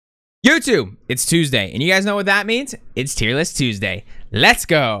YouTube, it's Tuesday, and you guys know what that means? It's Tier List Tuesday. Let's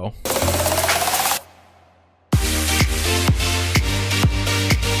go.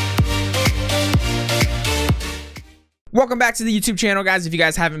 Welcome back to the YouTube channel, guys. If you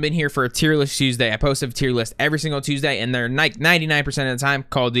guys haven't been here for a Tier List Tuesday, I post a tier list every single Tuesday, and they're 99% of the time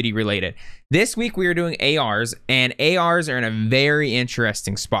Call of Duty related. This week, we are doing ARs, and ARs are in a very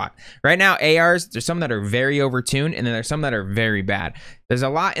interesting spot. Right now, ARs, there's some that are very overtuned, and then there's some that are very bad. There's a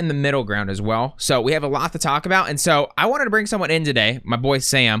lot in the middle ground as well, so we have a lot to talk about, and so I wanted to bring someone in today, my boy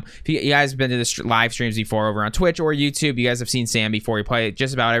Sam. If you guys have been to the live streams before over on Twitch or YouTube, you guys have seen Sam before. We play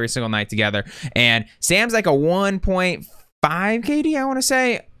just about every single night together, and Sam's like a 1.5 KD, I want to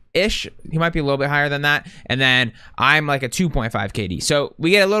say, ish. He might be a little bit higher than that, and then I'm like a 2.5 KD. So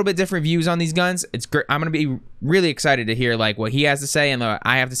we get a little bit different views on these guns. It's great. I'm gonna be really excited to hear like what he has to say and what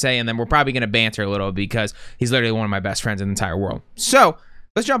I have to say, and then we're probably gonna banter a little because he's literally one of my best friends in the entire world. So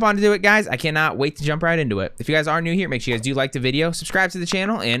let's jump on to do it, guys. I cannot wait to jump right into it. If you guys are new here, make sure you guys do like the video, subscribe to the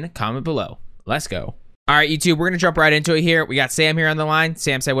channel, and comment below. Let's go. All right, YouTube, we're gonna jump right into it here. We got Sam here on the line.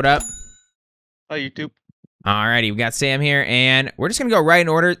 Sam, say what up. Hi, YouTube. Alrighty, we got Sam here, and we're just gonna go right in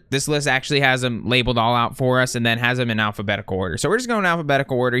order. This list actually has them labeled all out for us, and then has them in alphabetical order. So we're just going in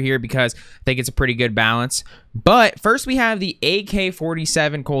alphabetical order here because I think it's a pretty good balance. But first, we have the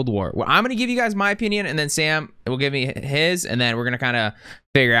AK-47 Cold War. Well, I'm gonna give you guys my opinion, and then Sam will give me his, and then we're gonna kind of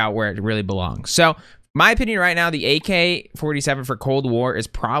figure out where it really belongs. So my opinion right now, the AK-47 for Cold War is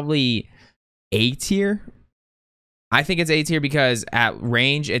probably A tier. I think it's A tier because at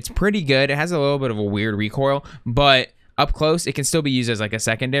range, it's pretty good. It has a little bit of a weird recoil, but up close, it can still be used as like a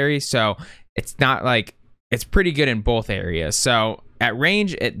secondary. So it's not like, it's pretty good in both areas. So at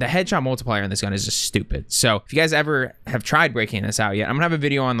range, the headshot multiplier in this gun is just stupid. So if you guys ever have tried breaking this out yet, I'm gonna have a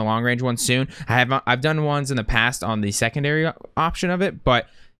video on the long range one soon. I've done ones in the past on the secondary option of it, but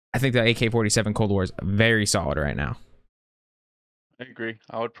I think the AK-47 Cold War is very solid right now. I agree.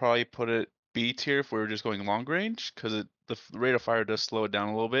 I would probably put it B tier if we were just going long range, because the rate of fire does slow it down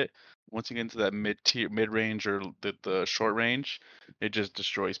a little bit. Once you get into that mid range or the short range, it just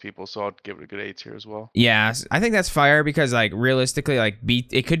destroys people. So I'd give it a good A tier as well. Yeah, I think that's fire because like realistically, like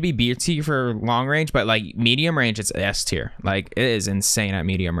it could be B tier for long range, but like medium range, it's S tier. Like it is insane at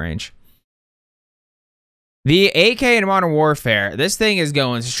medium range. The AK in Modern Warfare, this thing is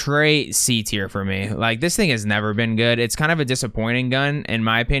going straight C tier for me. Like this thing has never been good. It's kind of a disappointing gun in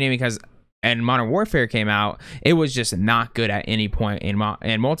my opinion because and Modern Warfare came out, it was just not good at any point in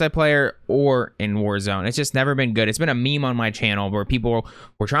multiplayer or in Warzone. It's just never been good. It's been a meme on my channel where people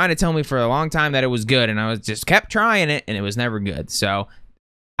were trying to tell me for a long time that it was good, and I was just kept trying it, and it was never good. So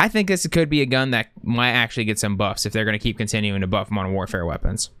I think this could be a gun that might actually get some buffs if they're going to keep continuing to buff Modern Warfare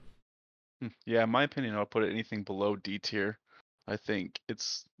weapons. Yeah, in my opinion, I'll put it anything below D tier. I think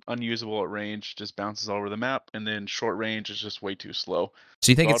it's unusable at range, just bounces all over the map, and then short range is just way too slow.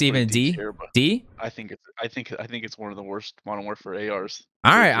 So you think it's even D? D? I think it's one of the worst Modern Warfare ARs.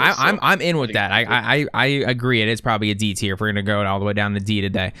 All right, I'm in with that. I agree. It is probably a D tier if we're gonna go all the way down to D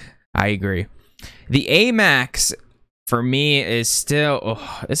today. I agree. The Amax for me is still.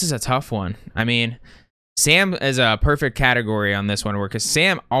 This is a tough one. I mean, Sam is a perfect category on this one because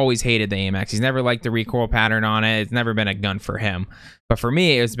Sam always hated the Amax. He's never liked the recoil pattern on it. It's never been a gun for him. But for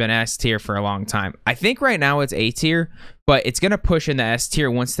me, it's been S tier for a long time. I think right now it's A tier, but it's going to push into S tier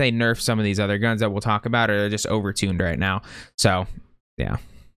once they nerf some of these other guns that we'll talk about, or they're just overtuned right now. So, yeah.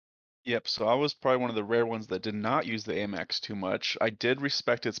 Yep, so I was probably one of the rare ones that did not use the Amax too much. I did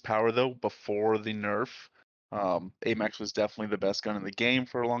respect its power, though, before the nerf. Amax was definitely the best gun in the game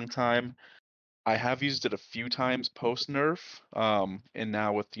for a long time. I have used it a few times post nerf, and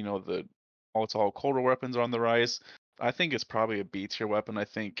now with the all colder weapons are on the rise, I think it's probably a B tier weapon. I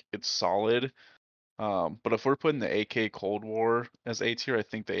think it's solid, but if we're putting the AK Cold War as A tier, I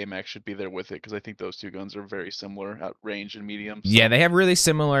think the AMAX should be there with it because I think those two guns are very similar at range and medium. So. Yeah, they have really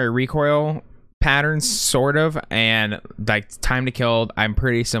similar recoil patterns, sort of, and like time to kill. I'm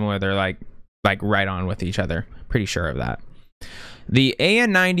pretty similar. They're like right on with each other. Pretty sure of that. The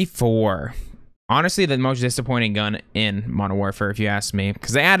AN-94. Honestly, the most disappointing gun in Modern Warfare, if you ask me,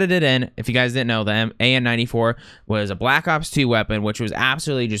 because they added it in. If you guys didn't know, the AN-94 was a Black Ops 2 weapon, which was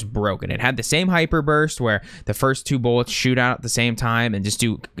absolutely just broken. It had the same hyper burst where the first two bullets shoot out at the same time and just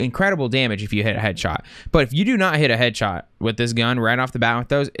do incredible damage if you hit a headshot. But if you do not hit a headshot with this gun right off the bat with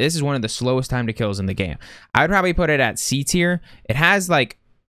those, this is one of the slowest time to kills in the game. I would probably put it at C tier. It has like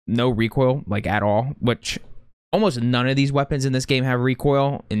no recoil like at all, which almost none of these weapons in this game have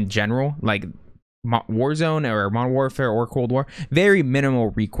recoil in general. Like Warzone or Modern Warfare or Cold War, very minimal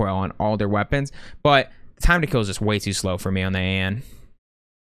recoil on all their weapons, but time to kill is just way too slow for me on the AN.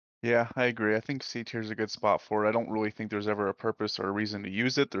 Yeah, I agree. I think C tier is a good spot for it. I don't really think there's ever a purpose or a reason to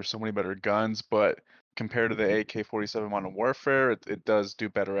use it. There's so many better guns, but compared to the AK-47 Modern Warfare, it does do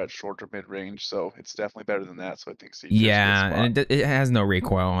better at short or mid range, so it's definitely better than that. So I think C tier is a good Yeah, spot. and it has no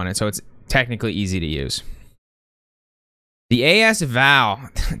recoil on it, so it's technically easy to use. The AS Val,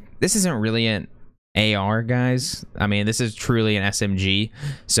 this isn't really an AR, guys. I mean, this is truly an SMG.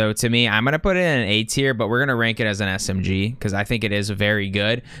 So to me, I'm going to put it in an A tier, but we're going to rank it as an SMG because I think it is very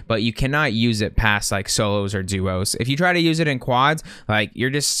good, but you cannot use it past like solos or duos. If you try to use it in quads, like you're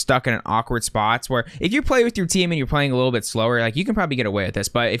just stuck in an awkward spots where if you play with your team and you're playing a little bit slower, like you can probably get away with this.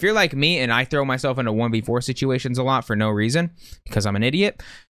 But if you're like me and I throw myself into 1v4 situations a lot for no reason because I'm an idiot,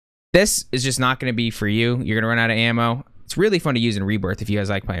 this is just not going to be for you. You're going to run out of ammo. It's really fun to use in Rebirth if you guys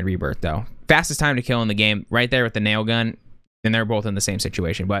like playing Rebirth, though. Fastest time to kill in the game, right there with the nail gun, and they're both in the same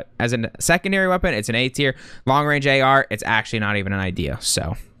situation. But as a secondary weapon, it's an A tier. Long range AR, it's actually not even an idea.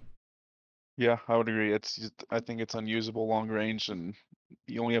 So Yeah, I would agree. I think it's unusable long range, and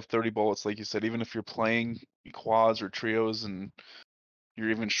you only have 30 bullets, like you said. Even if you're playing quads or trios and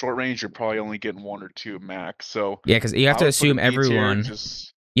you're even short range, you're probably only getting one or two max. So yeah, because you have I to would put assume it B tier. everyone.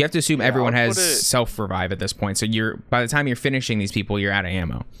 You have to assume Yeah, I everyone would has put it. self-revive at this point. So you're by the time you're finishing these people, you're out of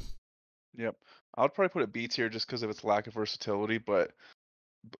ammo. Yep, I would probably put it B tier just because of its lack of versatility. But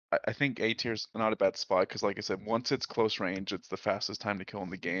I think A tier is not a bad spot because, like I said, once it's close range, it's the fastest time to kill in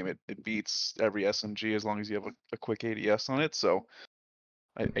the game. It beats every SMG as long as you have a quick ADS on it. So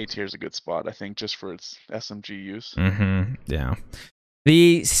A tier is a good spot, I think, just for its SMG use. Yeah.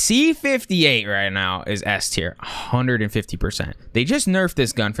 The C58 right now is S tier, 150%. They just nerfed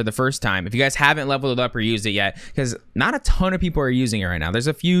this gun for the first time. If you guys haven't leveled it up or used it yet, because not a ton of people are using it right now. There's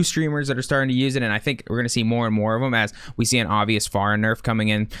a few streamers that are starting to use it, and I think we're going to see more and more of them as we see an obvious ffar nerf coming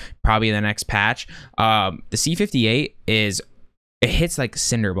in probably in the next patch. The C58 is it hits like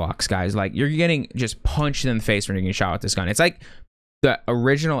cinder blocks, guys. Like you're getting just punched in the face when you're getting shot with this gun. It's like the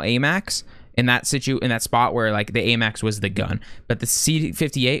original Amax in that spot where like the Amax was the gun, but the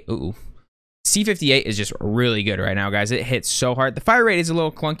C58, C58 is just really good right now, guys. It hits so hard. The fire rate is a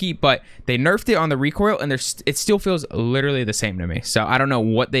little clunky, but they nerfed it on the recoil, and it still feels literally the same to me. So I don't know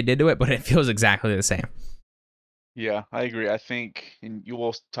what they did to it, but it feels exactly the same. Yeah, I agree. I think, and you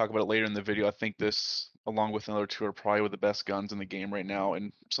will talk about it later in the video, I think this, along with another two, are probably the best guns in the game right now.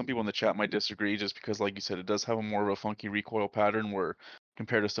 And some people in the chat might disagree just because, like you said, it does have a more of a funky recoil pattern where,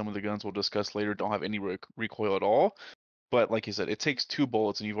 compared to some of the guns we'll discuss later, don't have any recoil at all. But like you said, it takes two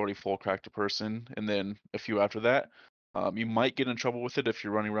bullets and you've already full cracked a person, and then a few after that. You might get in trouble with it if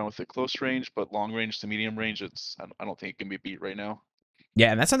you're running around with it close range, but long range to medium range, I don't think it can be beat right now.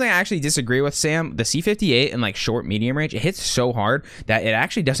 Yeah, and that's something I actually disagree with, Sam. The C58 in like short medium range, it hits so hard that it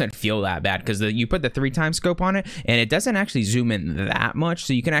actually doesn't feel that bad because you put the 3x scope on it and it doesn't actually zoom in that much,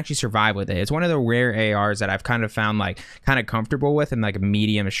 so you can actually survive with it. It's one of the rare ARs that I've kind of found like kind of comfortable with in like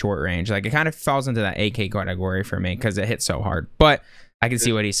medium to short range. Like it kind of falls into that AK category for me because it hits so hard. But I can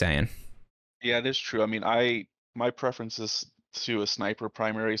see what he's saying. Yeah, it is true. I mean, my preference is to a sniper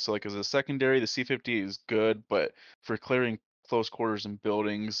primary. So like as a secondary, the C50 is good, but for clearing close quarters and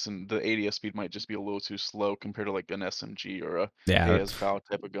buildings, and the ADS speed might just be a little too slow compared to like an SMG or a Yeah, AS Val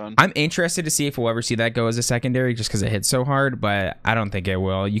type of gun. I'm interested to see if we'll ever see that go as a secondary just because it hits so hard, but I don't think it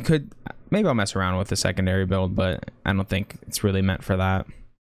will. You could, maybe I'll mess around with the secondary build, but I don't think it's really meant for that.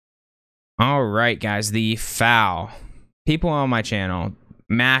 All right, guys, the FAL. People on my channel,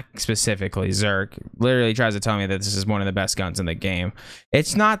 Mac specifically, Zerk, literally tries to tell me that this is one of the best guns in the game.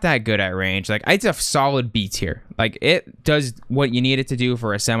 It's not that good at range. Like, it's a solid B tier. Like, it does what you need it to do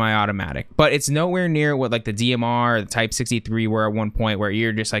for a semi-automatic, but it's nowhere near what, like, the DMR or the Type 63 were at one point where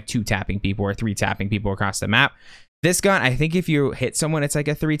you're just, like, 2-tapping people or 3-tapping people across the map. This gun, I think if you hit someone, it's like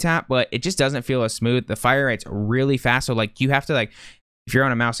a 3-tap, but it just doesn't feel as smooth. The fire rate's really fast, so, like, you have to, like, if you're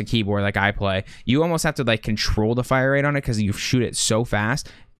on a mouse and keyboard like I play, you almost have to like control the fire rate on it because you shoot it so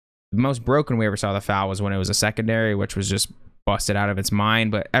fast. The most broken we ever saw the FAL was when it was a secondary, which was just busted out of its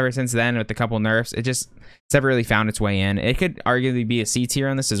mind. But ever since then, with a couple nerfs, it's never really found its way in. It could arguably be a C tier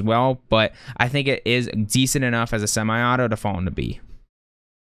on this as well, but I think it is decent enough as a semi-auto to fall into B.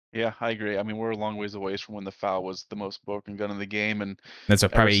 Yeah, I agree. I mean, we're a long ways away from when the FAL was the most broken gun in the game, and That's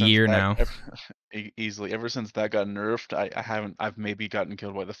ever probably a since year that, now. easily, ever since that got nerfed, I've maybe gotten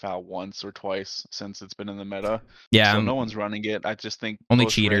killed by the FAL once or twice since it's been in the meta. Yeah, So no one's running it. I just think only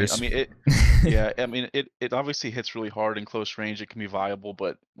close range. I cheaters. mean, yeah, I mean, it obviously hits really hard in close range. It can be viable,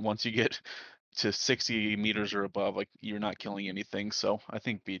 but once you get to 60 meters or above, like you're not killing anything. So I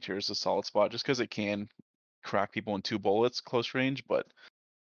think B tier is a solid spot just because it can crack people in two bullets close range, but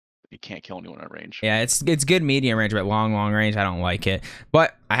you can't kill anyone at range. Yeah, it's good medium range, but long range, I don't like it.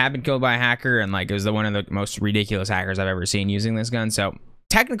 But I have been killed by a hacker, and like it was one of the most ridiculous hackers I've ever seen using this gun. So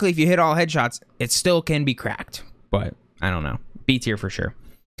technically, if you hit all headshots, it still can be cracked. But I don't know. B tier for sure.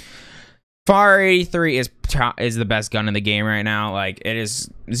 ffar 83 is the best gun in the game right now. Like, it is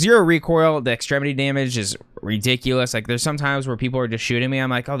 0 recoil. The extremity damage is ridiculous. Like, there's some times where people are just shooting me. I'm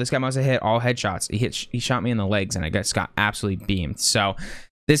like, oh, this guy must have hit all headshots. He shot me in the legs, and I just got absolutely beamed. So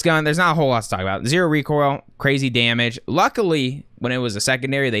this gun, there's not a whole lot to talk about. 0 recoil, crazy damage. Luckily, when it was a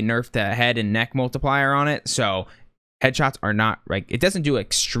secondary, they nerfed the head and neck multiplier on it. So headshots are not, like, it doesn't do an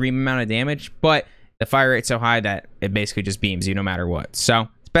extreme amount of damage, but the fire rate's so high that it basically just beams you no matter what. So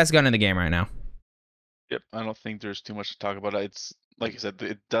it's best gun in the game right now. Yep, I don't think there's too much to talk about. It's like I said,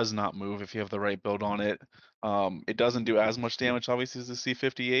 it does not move if you have the right build on it. It doesn't do as much damage, obviously, as the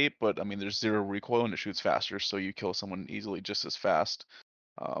C58, but I mean, there's 0 recoil and it shoots faster, so you kill someone easily just as fast.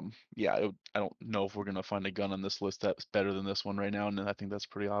 Yeah, I don't know if we're gonna find a gun on this list that's better than this one right now, and I think that's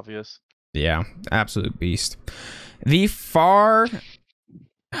pretty obvious. Yeah, absolute beast. The ffar,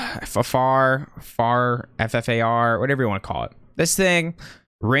 FFAR, whatever you want to call it. This thing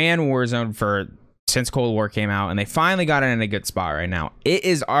ran Warzone since Cold War came out, and they finally got it in a good spot right now. It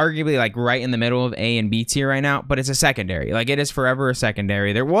is arguably like right in the middle of A and B tier right now, but it's a secondary. Like, it is forever a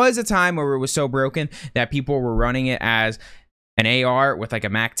secondary. There was a time where it was so broken that people were running it as an AR with like a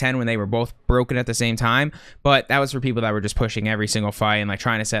Mac 10 when they were both broken at the same time, but that was for people that were just pushing every single fight and like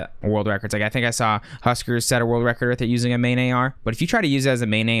trying to set world records. Like, I think I saw Huskers set a world record with it using a main AR, but if you try to use it as a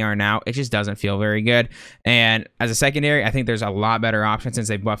main AR now, it just doesn't feel very good. And as a secondary, I think there's a lot better options since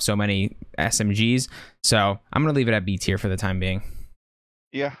they've buffed so many SMGs. So I'm gonna leave it at B tier for the time being.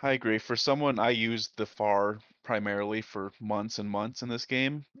 Yeah, I agree. For someone, I used the ffar primarily for months and months in this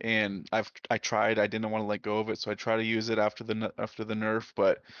game, and I tried. I didn't want to let go of it, so I tried to use it after the nerf.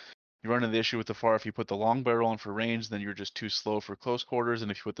 But you run into the issue with the ffar. If you put the long barrel on for range, then you're just too slow for close quarters, and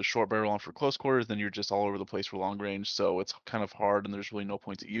if you put the short barrel on for close quarters, then you're just all over the place for long range. So it's kind of hard, and there's really no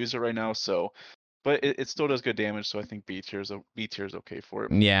point to use it right now. So, but it still does good damage. So I think B tier is okay for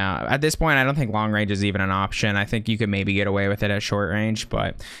it. Yeah, at this point, I don't think long range is even an option. I think you could maybe get away with it at short range,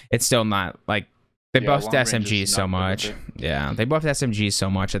 but it's still not like they buffed SMGs so much. Yeah, they buffed SMGs so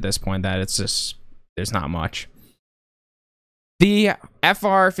much at this point that it's just there's not much. The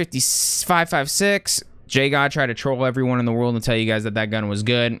ffar 5556. JGod tried to troll everyone in the world and tell you guys that that gun was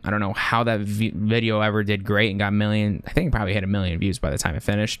good. I don't know how that video ever did great and got I think it probably hit 1 million views by the time it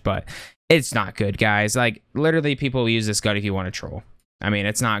finished, but it's not good, guys. Like, literally, people use this gun if you want to troll. I mean,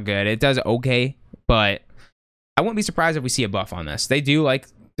 it's not good. It does okay, but I wouldn't be surprised if we see a buff on this. They do like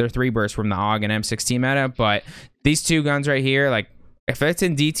their 3 bursts from the AUG and M16 meta, but these two guns right here, like, if it's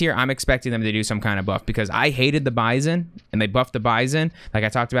in D tier, I'm expecting them to do some kind of buff because I hated the Bison and they buffed the Bison like I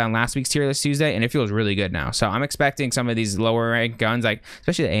talked about in last week's tier list Tuesday, and it feels really good now. So I'm expecting some of these lower ranked guns, like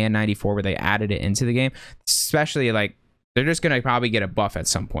especially the AN94 where they added it into the game, especially like they're just going to probably get a buff at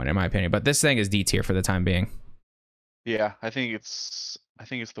some point in my opinion. But this thing is D tier for the time being. Yeah, I think it's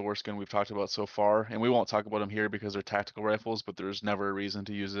the worst gun we've talked about so far, and we won't talk about them here because they're tactical rifles, but there's never a reason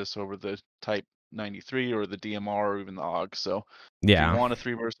to use this over the Type 93 or the DMR or even the AUG. So yeah, if you want a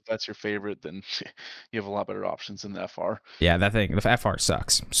 3 burst, if that's your favorite, then you have a lot better options than the ffar. Yeah, the ffar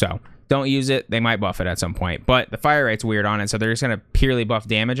sucks. So don't use it. They might buff it at some point, but the fire rate's weird on it, so they're just gonna purely buff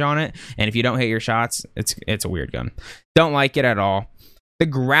damage on it. And if you don't hit your shots, it's a weird gun. Don't like it at all. The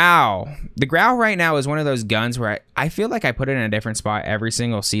grau right now is one of those guns where I feel like I put it in a different spot every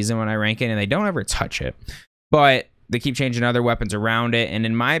single season when I rank it, and they don't ever touch it. But they keep changing other weapons around it, and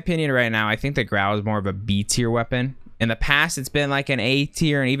in my opinion right now, I think the grau is more of a B tier weapon. In the past, it's been like an A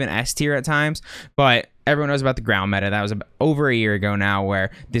tier and even S tier at times, but everyone knows about the grau meta. That was over a year ago now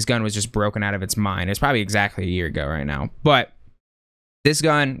where this gun was just broken out of its mind. It's probably exactly a year ago right now, but this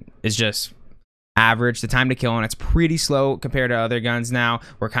gun is just average. The time to kill on it's pretty slow compared to other guns now.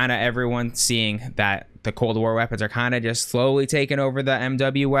 We're kind of everyone seeing that the Cold War weapons are kind of just slowly taking over the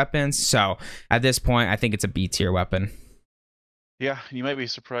MW weapons. So at this point, I think it's a B tier weapon. Yeah, you might be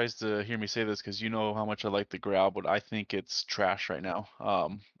surprised to hear me say this because you know how much I like the grau, but I think it's trash right now.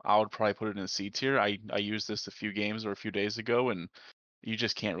 I would probably put it in C tier. I used this a few games or a few days ago, and you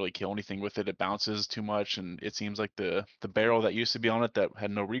just can't really kill anything with it. It bounces too much, and it seems like the barrel that used to be on it that had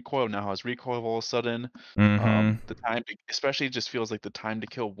no recoil now has recoil all of a sudden. The time, especially, it just feels like the time to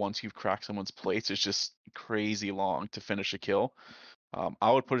kill once you've cracked someone's plates is just crazy long to finish a kill.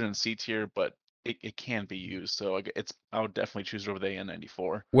 I would put it in C tier, but it can be used. So I would definitely choose it over the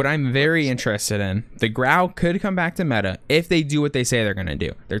AN94. What I'm very interested in, the grau could come back to meta if they do what they say they're going to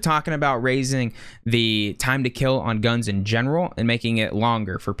do. They're talking about raising the time to kill on guns in general and making it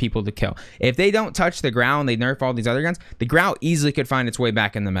longer for people to kill. If they don't touch the grau and they nerf all these other guns, the grau easily could find its way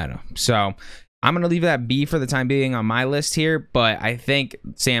back in the meta. So I'm going to leave that B for the time being on my list here, but I think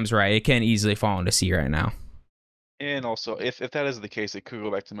Sam's right. It can easily fall into C right now. And also, if that is the case, it could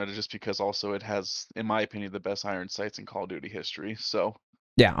go back to meta just because also it has, in my opinion, the best iron sights in Call of Duty history. So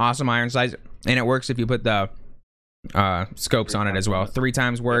yeah, awesome iron sights, and it works if you put the scopes on it as well. 3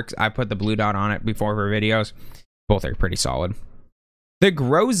 times works. I put the blue dot on it before for videos. Both are pretty solid. The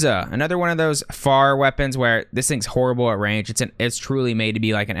groza, another one of those far weapons where this thing's horrible at range. It's truly made to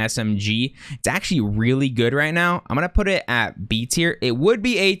be like an SMG. It's actually really good right now. I'm gonna put it at B tier. It would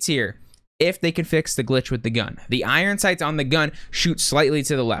be A tier if they can fix the glitch with the gun. The iron sights on the gun shoot slightly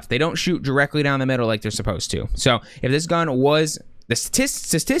to the left. They don't shoot directly down the middle like they're supposed to. So if this gun was,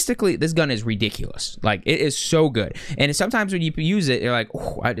 statistically, this gun is ridiculous. Like, it is so good. And sometimes when you use it, you're like,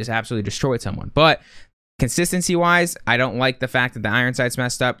 oh, I just absolutely destroyed someone. But consistency wise, I don't like the fact that the iron sight's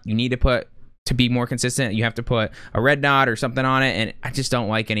messed up. You need to be more consistent, you have to put a red dot or something on it. And I just don't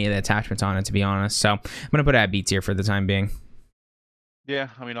like any of the attachments on it, to be honest. So I'm gonna put it at B tier for the time being. yeah,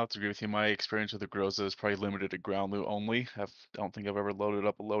 I mean, I'll have to agree with you. My experience with the groza is probably limited to ground loot only. I don't think I've ever loaded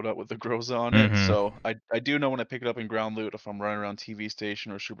up a loadout with the groza on it. So I do know when I pick it up in ground loot, if I'm running around TV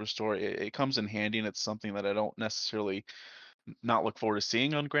station or superstore, it comes in handy, and it's something that I don't necessarily not look forward to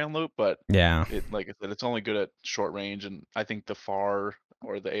seeing on ground loot. But Yeah, like I said, it's only good at short range, and I think the far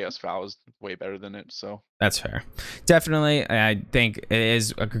or the AS-FAL is way better than it. So that's fair. Definitely, I think it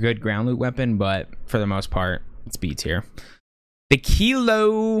is a good ground loot weapon, but for the most part, it's B tier. The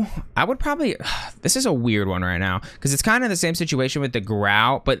kilo, I would probably, this is a weird one right now because it's kind of the same situation with the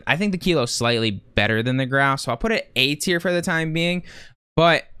grau, but I think the kilo is slightly better than the grau, so I'll put it A tier for the time being.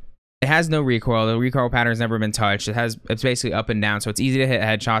 But it has no recoil. The recoil pattern has never been touched. It's basically up and down, so it's easy to hit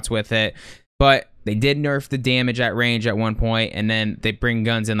headshots with it. But they did nerf the damage at range at one point, and then they bring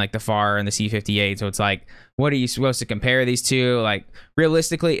guns in like the far and the C58. So it's like, what are you supposed to compare these two? Like,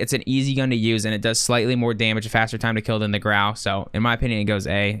 realistically, it's an easy gun to use, and it does slightly more damage, a faster time to kill than the grau. So in my opinion, it goes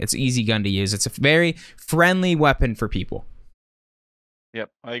A. It's an easy gun to use. It's a very friendly weapon for people. yep,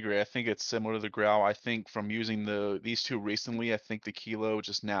 I agree. I think it's similar to the grau. I think from using these two recently, I think the kilo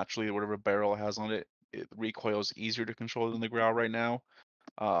just naturally, whatever barrel it has on it, it recoils easier to control than the grau right now.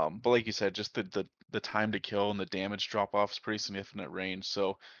 But like you said, just the time to kill and the damage drop off is pretty significant at range,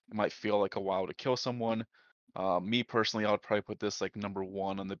 so it might feel like a while to kill someone. Me personally, I would probably put this like number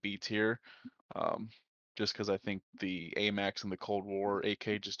 1 on the B tier, just because I think the Amax and the Cold War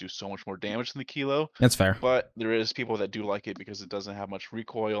AK just do so much more damage than the kilo. That's fair. But there is people that do like it because it doesn't have much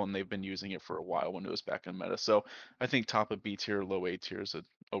recoil, and they've been using it for a while when it was back in meta. So I think top of B tier, low A tier is an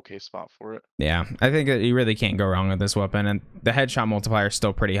okay spot for it. Yeah, I think that you really can't go wrong with this weapon, and the headshot multiplier is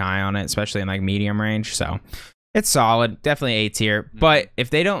still pretty high on it, especially in like medium range. So it's solid, definitely A tier. But if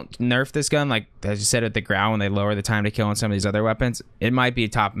they don't nerf this gun, like as you said at the grau, when they lower the time to kill on some of these other weapons, it might be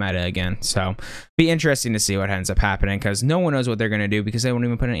top meta again. So be interesting to see what ends up happening, because no one knows what they're going to do because they won't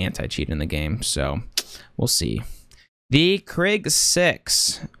even put an anti-cheat in the game. So we'll see. The Krig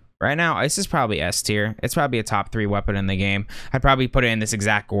 6. Right now, this is probably S tier. It's probably a top 3 weapon in the game. I'd probably put it in this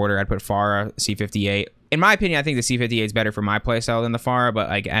exact order. I'd put fara, C58. In my opinion, I think the C58 is better for my playstyle than the fara, but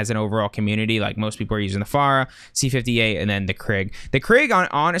like as an overall community, like most people are using the fara, C58, and then the Krig. The Krig,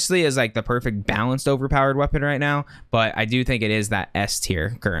 honestly, is like the perfect balanced overpowered weapon right now, but I do think it is that S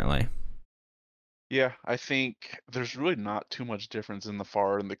tier currently. Yeah, I think there's really not too much difference in the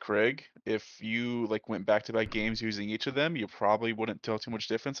far and the Krig. If you like went back-to-back games using each of them, you probably wouldn't tell too much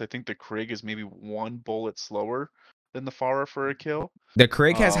difference. I think the Krig is maybe 1 bullet slower than the far for a kill. The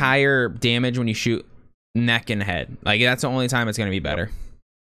Krig has higher damage when you shoot neck and head. Like, that's the only time it's going to be better.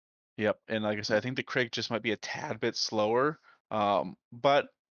 Yep, and like I said, I think the Krig just might be a tad bit slower. But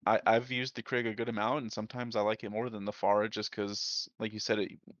I've used the Krig a good amount, and sometimes I like it more than the fara just because, like you said,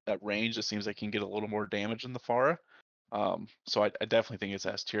 at range, it seems like you can get a little more damage than the fara. So I definitely think it's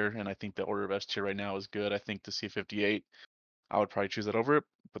S tier, and I think the order of S tier right now is good. I think the C58, I would probably choose that over it,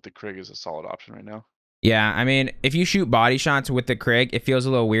 but the Krig is a solid option right now. Yeah, I mean, if you shoot body shots with the Krig, it feels a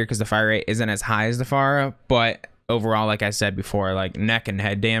little weird because the fire rate isn't as high as the fara, but overall, like I said before, like neck and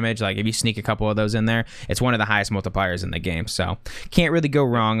head damage, like if you sneak a couple of those in there, it's one of the highest multipliers in the game, so can't really go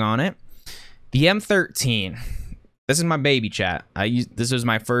wrong on it. The M13, this is my baby, chat. This was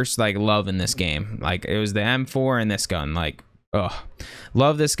my first like love in this game. Like, it was the M4 and this gun. Like,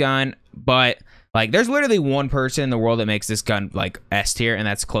 love this gun, but Like, there's literally one person in the world that makes this gun like S tier, and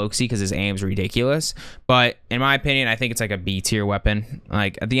that's Cloaksy, because his aim's ridiculous. But in my opinion, I think it's like a B tier weapon.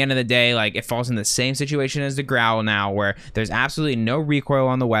 Like, at the end of the day, like, it falls in the same situation as the Grau now, where there's absolutely no recoil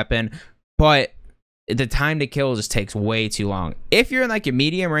on the weapon, but the time to kill just takes way too long. If you're in like a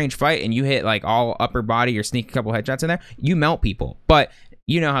medium range fight and you hit like all upper body or sneak a couple headshots in there, you melt people. But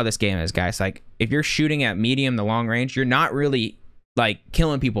you know how this game is, guys. Like, if you're shooting at medium to long range, you're not really like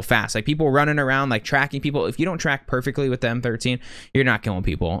killing people fast. Like, people running around like tracking people, if you don't track perfectly with the M13, you're not killing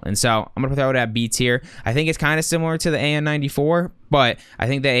people. And so I'm gonna throw it at B tier. I think it's kind of similar to the AN94, but I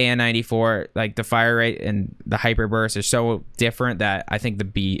think the AN94, like the fire rate and the hyper burst, are so different that I think the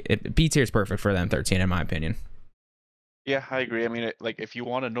B tier is perfect for the M13 in my opinion. Yeah, I agree. I mean, like, if you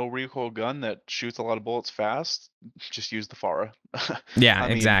want a no recoil gun that shoots a lot of bullets fast, just use the Fara. Yeah, I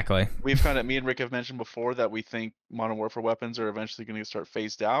mean, exactly. me and Rick have mentioned before that we think Modern Warfare weapons are eventually going to start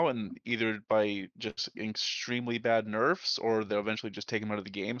phased out, and either by just extremely bad nerfs, or they'll eventually just take them out of the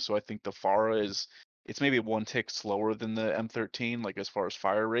game. So I think the Fara it's maybe one tick slower than the M13, like as far as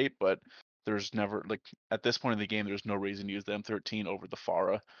fire rate, but there's never, like, at this point in the game, there's no reason to use the M13 over the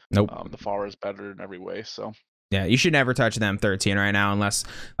Fara. Nope. The Fara is better in every way, so. Yeah, you should never touch the M13 right now unless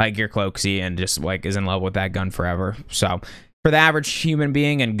like you're Cloaksy and just like is in love with that gun forever. So for the average human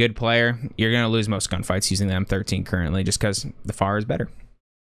being and good player, you're gonna lose most gunfights using the M13 currently, just because the FAR is better.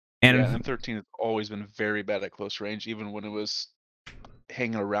 And yeah, M13 has always been very bad at close range, even when it was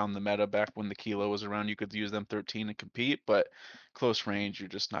hanging around the meta back when the Kilo was around. You could use M13 and compete, but close range, you're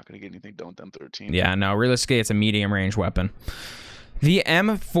just not going to get anything done with M13. Yeah, no, realistically, it's a medium range weapon. The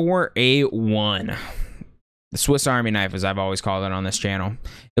M4A1. The Swiss Army knife, as I've always called it on this channel.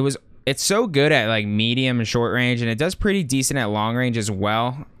 It's so good at like medium and short range, and it does pretty decent at long range as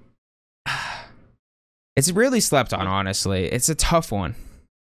well. It's really slept on, honestly. It's a tough one.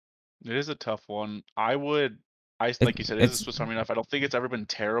 It is a tough one. Like you said, it is a Swiss Army knife. I don't think it's ever been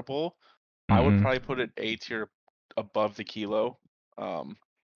terrible. I would probably put it A tier above the Kilo.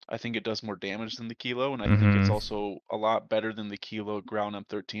 I think it does more damage than the Kilo, and I think it's also a lot better than the Kilo ground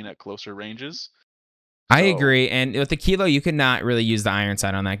M13 at closer ranges. I agree, and with the Kilo, you could not really use the iron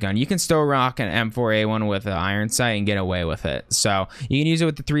sight on that gun. You can still rock an M4A1 with an iron sight and get away with it. So you can use it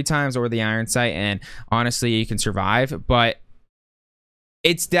with the 3 times or the iron sight, and honestly, you can survive. But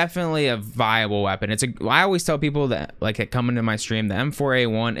it's definitely a viable weapon. I always tell people that, like, that come into my stream, the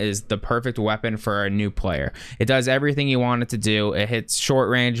M4A1 is the perfect weapon for a new player. It does everything you want it to do. It hits short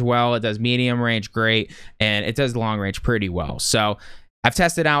range well. It does medium range great, and it does long range pretty well. So I've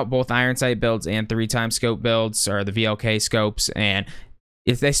tested out both iron sight builds and 3-time scope builds, or the VLK scopes, and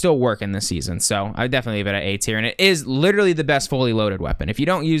they still work in this season. So I definitely leave it at A tier, and it is literally the best fully loaded weapon. If you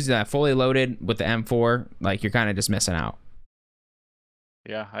don't use that fully loaded with the M4, like, you're kind of just missing out.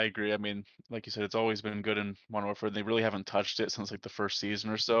 Yeah, I agree. I mean, like you said, it's always been good in Modern Warfare. They really haven't touched it since like the first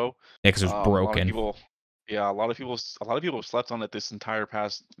season or so. Yeah, because it was broken. A lot of people have slept on it this entire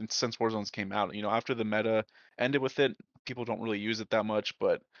past since Warzones came out. You know, after the meta ended with it, people don't really use it that much.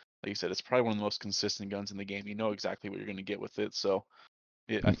 But like you said, it's probably one of the most consistent guns in the game. You know exactly what you're going to get with it. So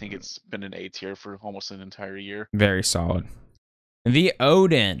I think it's been an A tier for almost an entire year. Very solid. The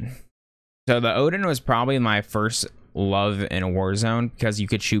Oden. So the Oden was probably my first love in a Warzone, because you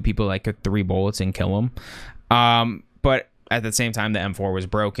could shoot people like 3 bullets and kill them. But at the same time, the M4 was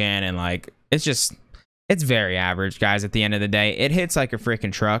broken, and like it's very average, guys. At the end of the day, it hits like a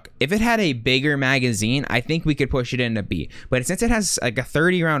freaking truck. If it had a bigger magazine, I think we could push it into B. But since it has like a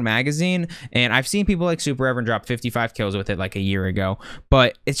 30-round magazine, and I've seen people like Super Evan drop 55 kills with it like a year ago,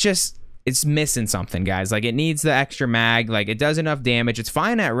 but it's missing something, guys. Like, it needs the extra mag. Like, it does enough damage. It's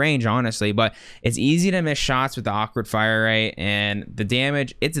fine at range, honestly, but it's easy to miss shots with the awkward fire rate, and the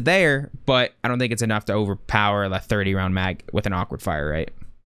damage, it's there, but I don't think it's enough to overpower the 30-round mag with an awkward fire rate.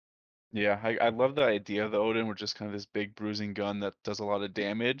 Yeah, I love the idea of the Oden, which is kind of this big bruising gun that does a lot of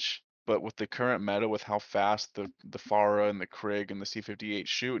damage. But with the current meta, with how fast the Fara and the Krig and the C58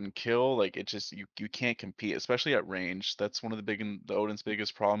 shoot and kill, like, it just you can't compete, especially at range. That's one of the Oden's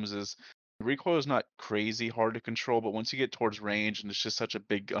biggest problems is the recoil is not crazy hard to control, but once you get towards range and it's just such a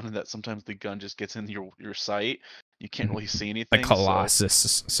big gun that sometimes the gun just gets in your sight, you can't really see anything. The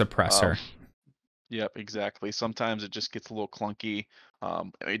Colossus suppressor. Yep, exactly. Sometimes it just gets a little clunky.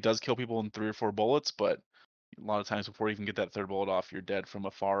 It does kill people in 3 or 4 bullets, but a lot of times before you even get that 3rd bullet off, you're dead from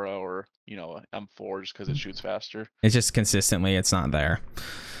a Fara or, you know, an M4 just because it shoots faster. It's just consistently, it's not there.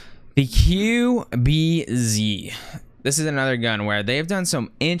 The QBZ. This is another gun where they've done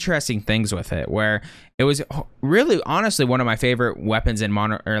some interesting things with it, where it was really, honestly, one of my favorite weapons in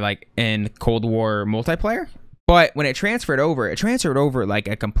in Cold War multiplayer. But when it transferred over like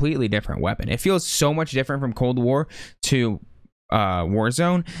a completely different weapon. It feels so much different from Cold War to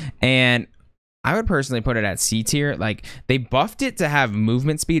Warzone, and I would personally put it at C tier. Like, they buffed it to have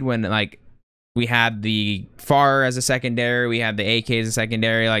movement speed when like we had the FAR as a secondary, we had the AK as a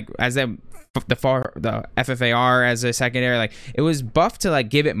secondary, like as the FFAR as a secondary. Like, it was buffed to like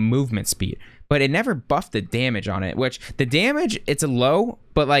give it movement speed, but it never buffed the damage on it. Which the damage, it's a low,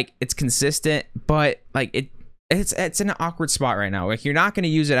 but like it's consistent, but like it's in an awkward spot right now. Like, you're not going to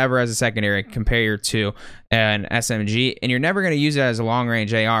use it ever as a secondary compared to an SMG, and you're never going to use it as a long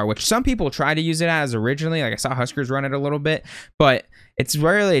range AR, which some people try to use it as originally. Like, I saw Huskers run it a little bit, but it's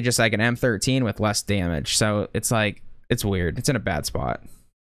really just like an M13 with less damage. So it's like, it's weird. It's in a bad spot.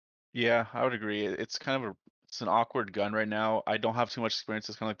 Yeah, I would agree. It's kind of it's an awkward gun right now. I don't have too much experience.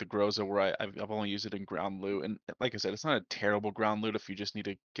 It's kind of like the Groza, where I've only used it in ground loot, and like I said, it's not a terrible ground loot if you just need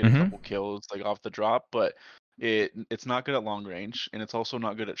to get a couple kills like off the drop, but it's not good at long range, and it's also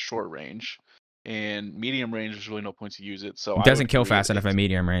not good at short range. And medium range, there's really no point to use it. So It I would doesn't kill agree. fast enough at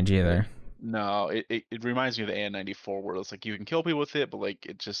medium range either. No, it reminds me of the AN94, where it's like you can kill people with it, but like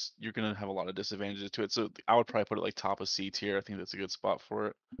it just, you're gonna have a lot of disadvantages to it. So I would probably put it like top of C tier. I think that's a good spot for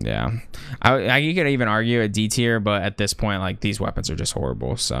it. Yeah, you could even argue a D tier, but at this point, like, these weapons are just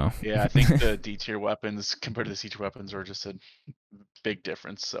horrible. So Yeah, I think the D tier weapons compared to the C tier weapons are just a big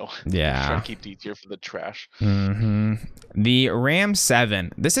difference. So yeah, try to keep D tier for the trash. The Ram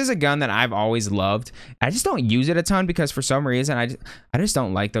 7. This is a gun that I've always loved. I just don't use it a ton because for some reason I just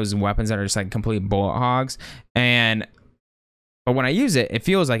don't like those weapons that are just like complete bullet hogs. But when I use it, it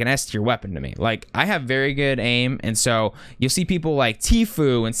feels like an S tier weapon to me. Like, I have very good aim, and so you'll see people like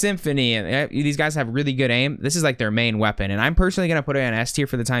Tfue and Symphony, and these guys have really good aim. This is like their main weapon, and I'm personally going to put it in S tier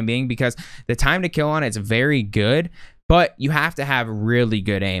for the time being because the time to kill on it's very good, but you have to have really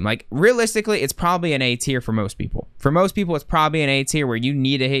good aim. Like, realistically, it's probably an A tier for most people. For most people, it's probably an A tier where you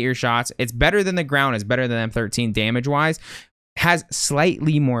need to hit your shots. It's better than the ground. It's better than M13 damage-wise. Has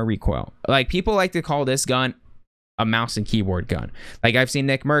slightly more recoil. Like, people like to call this gun a mouse and keyboard gun. Like, I've seen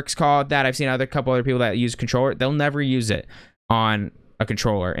Nick Merckx call it that. I've seen a couple other people that use controller. They'll never use it on a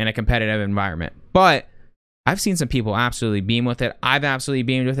controller in a competitive environment. But I've seen some people absolutely beam with it. I've absolutely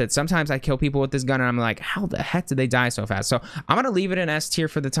beamed with it. Sometimes I kill people with this gun and I'm like, how the heck did they die so fast? So I'm going to leave it in S tier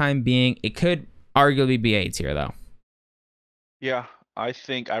for the time being. It could arguably be A tier though. Yeah, I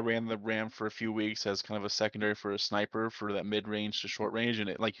think I ran the Ram for a few weeks as kind of a secondary for a sniper for that mid-range to short range, and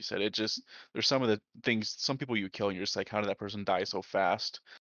it, like you said, it just, there's some of the things, some people you kill and you're just like, how did that person die so fast?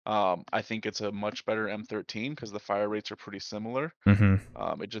 I think it's a much better M13 because the fire rates are pretty similar.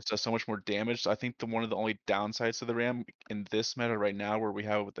 It just does so much more damage. So I think one of the only downsides to the Ram in this meta right now, where we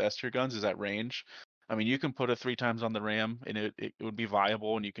have with the S tier guns, is at range. I mean, you can put it 3 times on the Ram and it would be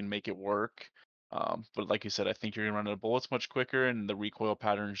viable and you can make it work. But like you said, I think you're gonna run out of bullets much quicker, and the recoil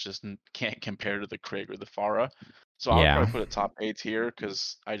patterns just can't compare to the Krig or the Fara. So I would Yeah, probably put it top A tier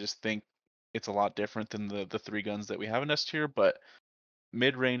because I just think it's a lot different than the 3 guns that we have in S tier. But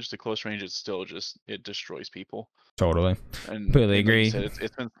mid range to close range, it's still just, it destroys people. totally. And Completely like you agree. said,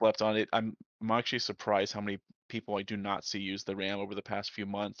 it's been slept on. I'm actually surprised how many people I do not see use the Ram over the past few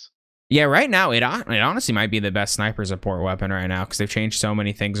months. Yeah, right now it honestly might be the best sniper support weapon right now because they've changed so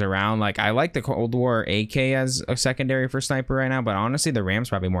many things around. Like, I like the Cold War AK as a secondary for sniper right now, but honestly the Ram's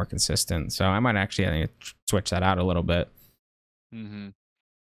probably more consistent. So I might actually switch that out a little bit. The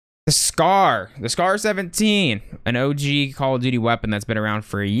Scar 17, an OG Call of Duty weapon that's been around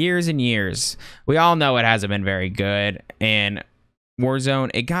for years and years. We all know it hasn't been very good in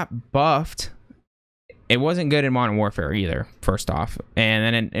Warzone. It got buffed. It wasn't good in Modern Warfare either, first off. And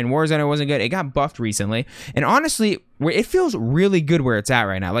then in Warzone, it wasn't good. It got buffed recently. And honestly, it feels really good where it's at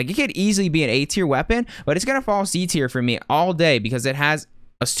right now. Like, it could easily be an A tier weapon, but it's going to fall C tier for me all day because it has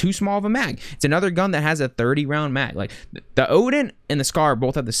too small of a mag. It's another gun that has a 30-round mag. Like, the Oden and the Scar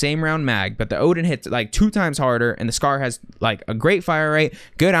both have the same round mag, but the Oden hits like 2 times harder, and the Scar has like a great fire rate,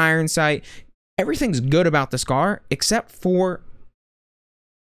 good iron sight. Everything's good about the Scar except for,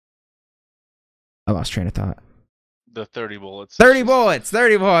 I lost train of thought. The 30 bullets. 30 bullets. There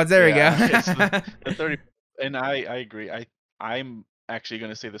we go. It's the 30, and I agree. I'm actually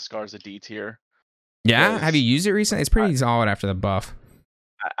going to say the Scar's a D tier. Yeah, have you used it recently? It's pretty solid after the buff.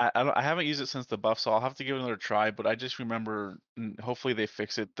 I haven't used it since the buff, so I'll have to give it another try. But I just remember, hopefully they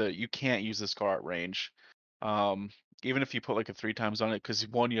fix it, that you can't use the Scar at range. Even if you put like a 3 times on it, because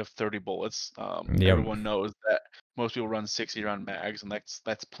one, you have 30 bullets. Everyone knows that most people run 60-round mags, and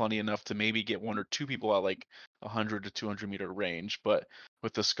that's plenty enough to maybe get 1 or 2 people at like 100 to 200 meter range. But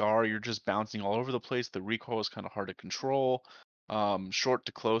with the Scar, you're just bouncing all over the place. The recoil is kind of hard to control. Short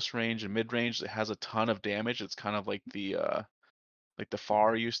to close range and mid range, it has a ton of damage. It's kind of like the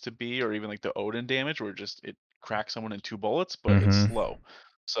far used to be, or even like the Oden damage, where it cracks someone in 2 bullets, but it's Mm-hmm. slow.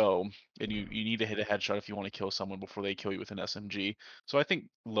 So, and you need to hit a headshot if you want to kill someone before they kill you with an SMG. So I think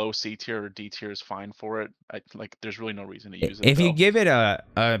low C tier or D tier is fine for it. There's really no reason to use it If you though. give it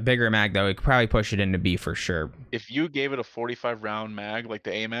a bigger mag, though, it could probably push it into B for sure. If you gave it a 45 round mag like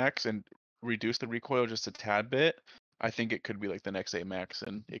the Amax and reduce the recoil just a tad bit, I think it could be like the next Amax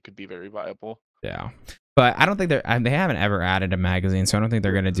and it could be very viable. Yeah. But I don't think they haven't ever added a magazine, so I don't think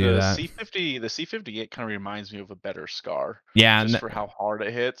they're gonna do that. The C58 kind of reminds me of a better Scar. Yeah, just for how hard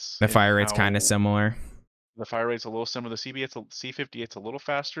it hits. The fire rate's kind of similar. The fire rate's a little similar. The C58's a little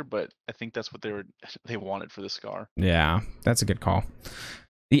faster, but I think that's what they wanted for the Scar. Yeah, that's a good call.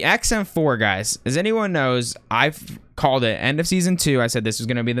 The XM4, guys, as anyone knows, I've called it end of season 2. I said this was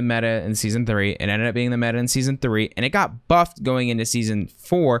going to be the meta in season 3. It ended up being the meta in season 3, and it got buffed going into season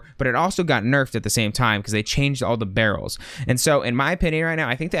 4, but it also got nerfed at the same time because they changed all the barrels. And so, in my opinion right now,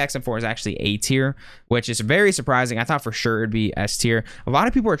 I think the XM4 is actually A tier, which is very surprising. I thought for sure it'd be S tier. A lot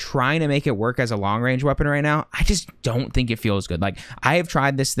of people are trying to make it work as a long-range weapon right now. I just don't think it feels good. Like, I have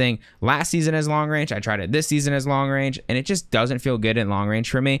tried this thing last season as long-range. I tried it this season as long-range, and it just doesn't feel good in long-range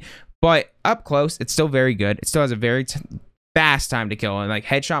for me. But up close, it's still very good. It still has a very fast time to kill, and like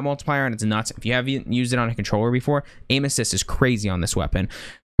headshot multiplier, and it's nuts. If you haven't used it on a controller before, aim assist is crazy on this weapon.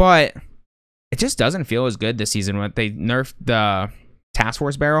 But it just doesn't feel as good this season when they nerfed the task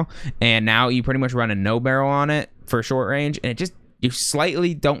force barrel, and now you pretty much run a no barrel on it for short range, and you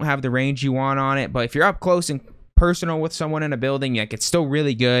slightly don't have the range you want on it. But if you're up close and personal with someone in a building, like, it's still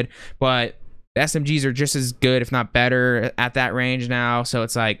really good. But SMGs are just as good, if not better, at that range now. So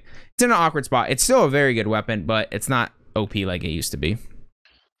it's like, it's in an awkward spot. It's still a very good weapon, but it's not OP like it used to be.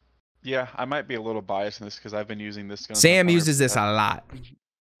 Yeah, I might be a little biased in this because I've been using this gun. Sam uses this a lot.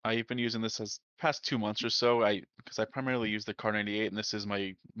 I've been using this as past 2 months or so. Because I primarily use the Kar 98, and this is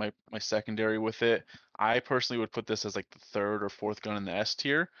my secondary with it. I personally would put this as like the 3rd or 4th gun in the S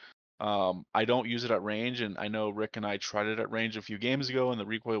tier. I don't use it at range, and I know Rick and I tried it at range a few games ago, and the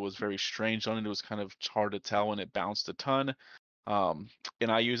recoil was very strange on it. It was kind of hard to tell when it bounced a ton. And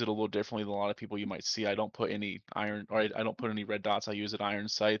I use it a little differently than a lot of people you might see. I don't put any iron, or I don't put any red dots. I use it iron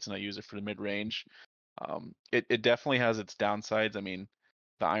sights, and I use it for the mid range. It definitely has its downsides. I mean,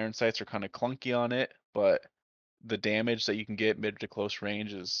 the iron sights are kind of clunky on it, but the damage that you can get mid to close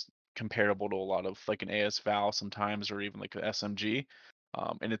range is comparable to a lot of like an AS Val sometimes, or even like an SMG.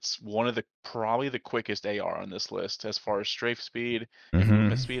 And it's probably the quickest AR on this list as far as strafe speed and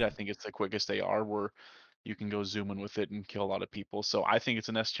movement speed. I think it's the quickest AR where you can go zoom in with it and kill a lot of people. So I think it's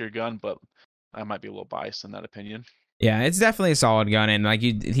an S tier gun, but I might be a little biased in that opinion. Yeah, it's definitely a solid gun, and like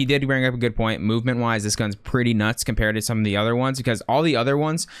he did bring up a good point. Movement-wise, this gun's pretty nuts compared to some of the other ones, because all the other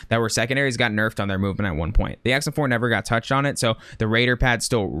ones that were secondaries got nerfed on their movement at one point. The XM4 never got touched on it, so the Raider pad's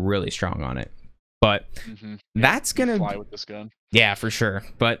still really strong on it. But that's gonna fly with this gun. Yeah, for sure.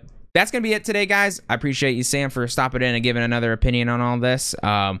 But that's gonna be it today, guys. I appreciate you, Sam, for stopping in and giving another opinion on all this.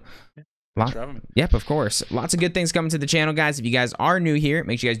 Thanks for having me. Yep, of course. Lots of good things coming to the channel, guys. If you guys are new here,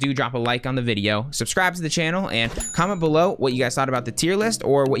 make sure you guys do drop a like on the video, subscribe to the channel, and comment below what you guys thought about the tier list,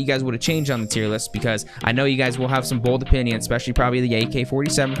 or what you guys would have changed on the tier list, because I know you guys will have some bold opinions, especially probably the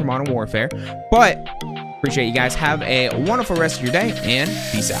AK-47 for Modern Warfare. But appreciate you guys. Have a wonderful rest of your day, and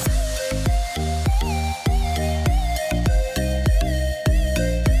peace out.